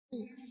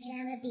Fresh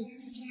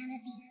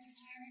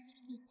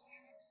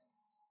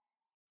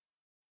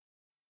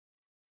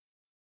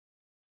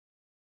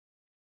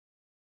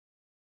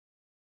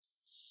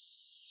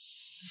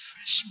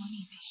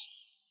money, baby.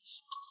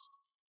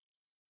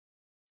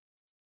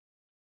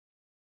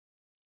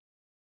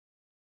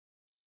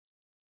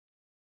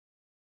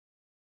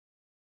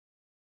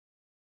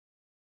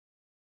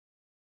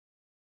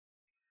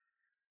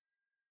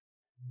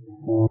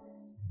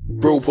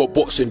 Bro put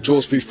boxing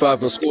jaws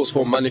 3-5 and scores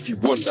for man if you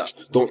want that.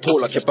 Don't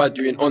talk like you're bad,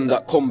 you ain't on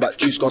that. Combat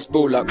juice gon'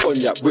 spill like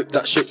cognac. Whip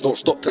that shit, don't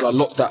stop till I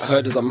lock that.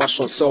 Heard as a mash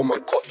on sell,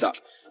 man, cut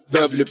that.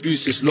 Verbal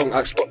abuse is long,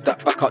 act stop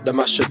that. Back out the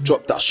masher,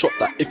 drop that, shot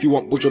that. If you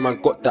want Budger,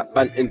 man, got that.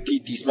 Band and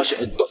DD, smash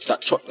it and dot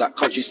that. Chop that,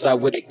 countryside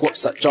where they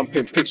guaps that.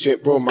 Jumping pigs, you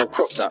ain't bro, man,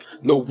 crop that.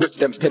 No whip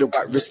them, pedal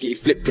back, risky.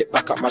 Flip it,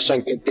 back up my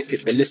shank and dip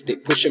it,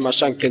 ballistic. Pushing my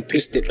shank and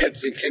twist it.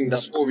 Peps and cling,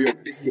 that's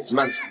Oreo biscuits,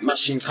 man's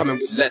machine coming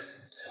with lead.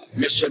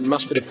 Mission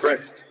mash for the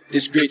bread.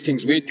 This great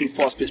thing's way too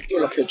fast, bitch.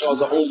 Pull up your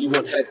jaws, I only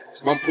want head.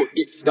 Man put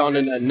dick down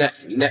in her neck,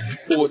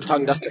 or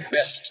tongue, that's the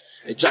best.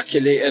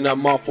 Ejaculate in her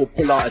mouth or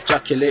pull out,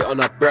 ejaculate on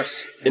her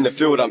breast. In the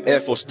field, I'm air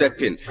for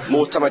stepping.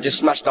 More time I just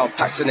smash down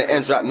packs in the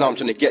ends right now. I'm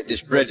trying to get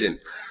this bread in.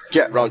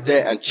 Get round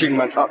there and ching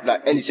man up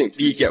like anything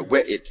B get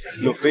wetted.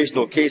 No face,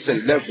 no case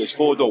and leverage.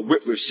 4-door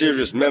whip with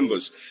serious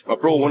members. My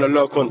bro wanna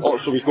lurk on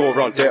ops, so we go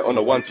around there on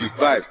the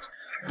 125.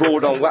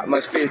 Bro done whack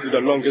man's face with the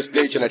longest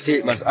blade and I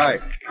take man's eye.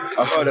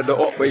 I heard of the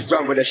up boys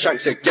ran with the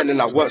shanks again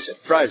and I weren't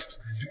surprised.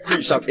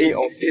 Creeps have 8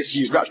 on piss,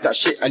 he raps that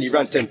shit and he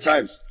ran 10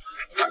 times.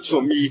 Packs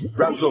on me,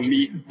 rams on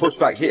me, push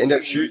back hitting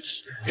them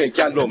shoots. Then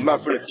Gallo man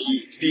for the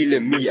beat,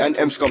 feeling me and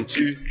M scum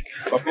too.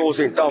 My bros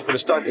ain't down for the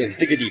stunting,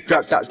 diggity,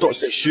 grab that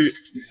dots and shoot.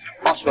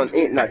 Us man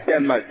ain't like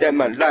them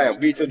man lying,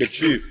 we tell the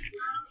truth.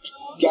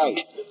 Gang,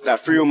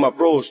 like 3 of my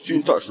bros,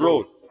 tune touch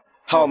road.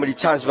 How many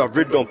times have I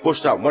ridden on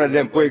bush that one of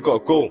them boy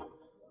gotta go?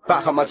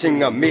 Back up my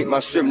ting and make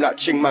man swim like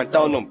ching man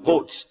down on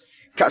boats.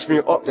 Catch me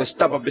up, then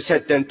stab up his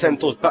head, then 10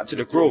 toes back to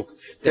the grove.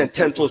 Then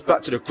 10 toes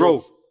back to the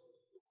grove.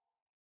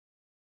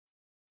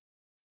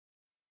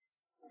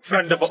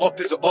 Friend of a op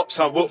is a ops,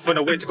 I walk from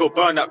the way to go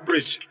burn that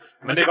bridge.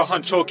 My nigga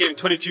Huncho gave him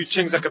 22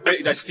 chings like a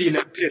Betty that's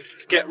feeling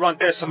pissed. Get round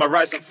there, so my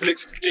rise and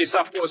flicks.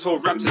 J.South bought his whole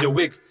rams in the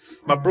wig.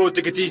 My bro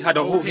Digga D had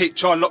a whole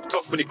HR locked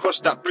off when he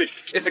crossed that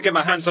bridge. If I get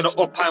my hands on the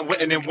op, I'm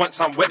wetting him once,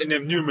 I'm wetting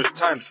him numerous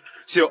times.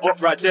 See a op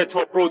right there,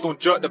 told bro don't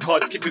jerk the car,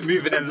 just keep it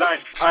moving in line.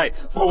 Aye,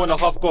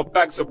 4.5 got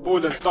bags of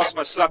ball and dust,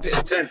 man slap it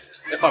intense.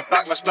 If I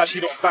back my splash,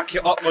 you don't back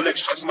it up, no leg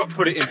shots, I'ma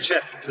put it in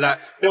chest. Like,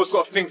 bro's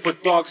got a thing for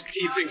dogs,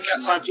 teeth and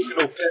cats, I'm talking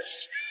no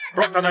pets.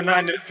 Brock on a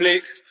 9 in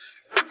flake,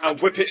 and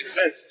whip it in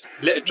zest.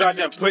 Let it dry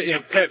then put it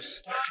in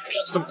peps.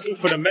 Catch them cool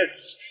for the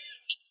meds.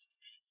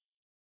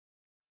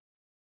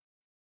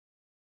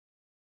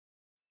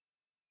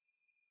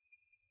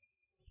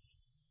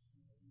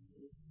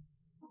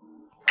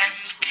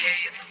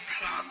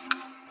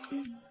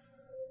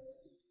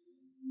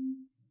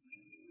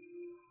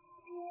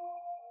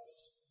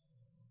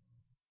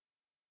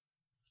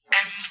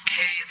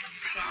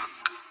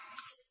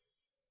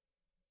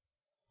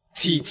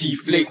 TT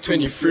Flake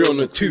 23 on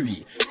the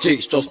Tui.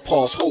 Jake's just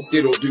pass, hope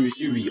they don't do a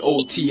Yui.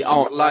 OT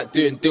out like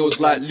doing deals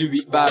like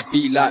Louis. Bad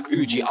B like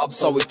Uji.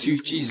 Upside with 2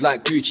 G's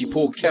like Gucci.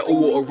 Pour kettle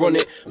water on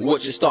it and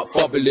watch it start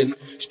bubbling.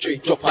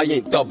 Straight drop, I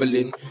ain't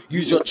doubling.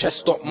 Use your chest,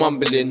 stop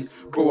mumbling.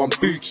 Bro, I'm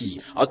bookie.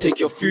 I'll take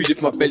your food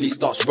if my belly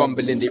starts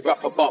rumbling. They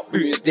rap about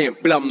bootings, they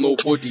ain't blam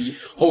nobody.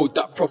 Hold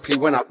that properly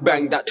when I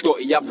bang that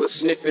dotty. I put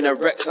sniff in a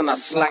Rex and I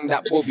slang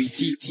that Bobby.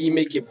 TT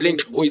make it blink.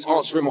 Always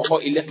answering my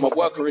hottie. Left my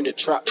worker in the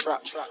trap.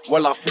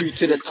 Well, I flew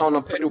to the town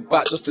and pedal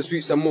back just to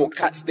sweep some more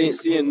cats. They ain't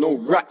seeing no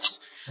rats.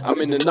 I'm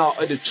in and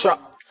out of the trap.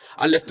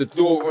 I left the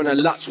door on a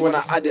latch when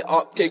I add it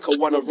up. Take a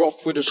one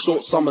off with a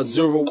short summer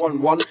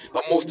 011.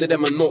 But most of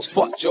them are not.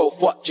 Fuck Joe,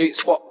 fuck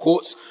Jakes, fuck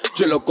Courts.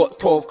 Driller got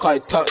 12 Kai,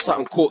 Turk,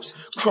 something Courts.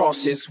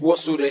 Crosses,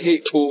 what's all the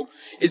hate for?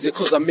 Is it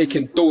cause I'm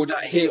making dough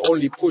that hate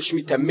only push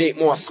me to make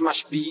more? I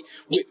smash B,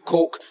 whip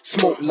coke,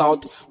 smoke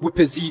loud, whip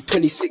a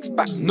Z26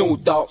 back, no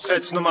doubt.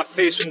 Feds know my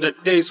face from the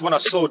days when I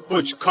sold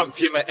Budge.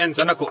 Comfy in my ends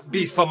and I got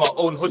beef on my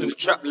own hood in the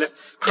trap left.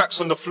 Cracks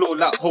on the floor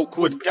like Hulk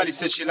wood. Gally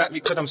said she like me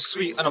cause I'm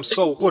sweet and I'm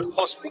so hood.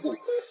 Hospital.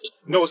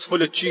 Nose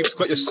full of tubes,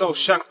 got yourself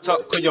shanked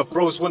up cause your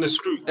bros wanna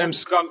screw. M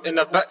scum in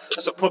the back,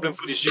 that's a problem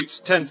for these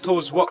youths. 10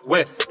 toes, what,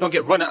 where? Don't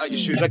get running out your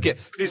shoes. I get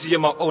busy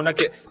on my own, I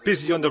get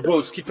busy on the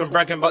roads. Keep on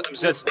bragging about them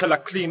Zeds till I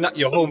clean up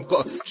your home.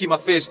 Gotta keep my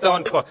face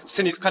down, but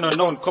Cindy's kinda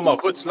known. Come my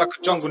hood's like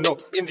a jungle, no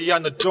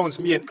Indiana Jones.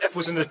 Me and F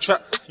was in the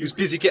trap, you was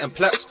busy getting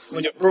plaques.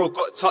 When your bro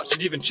got touched,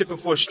 you'd even chipping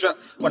for a strap.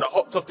 When I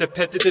hopped off the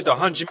ped, they did a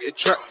 100-meter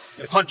track.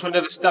 If Huncho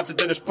never stabbed it,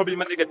 then it's probably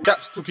my nigga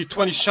Daps. Took you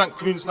 20 shank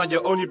goons, now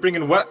you're only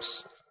bringing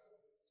whaps.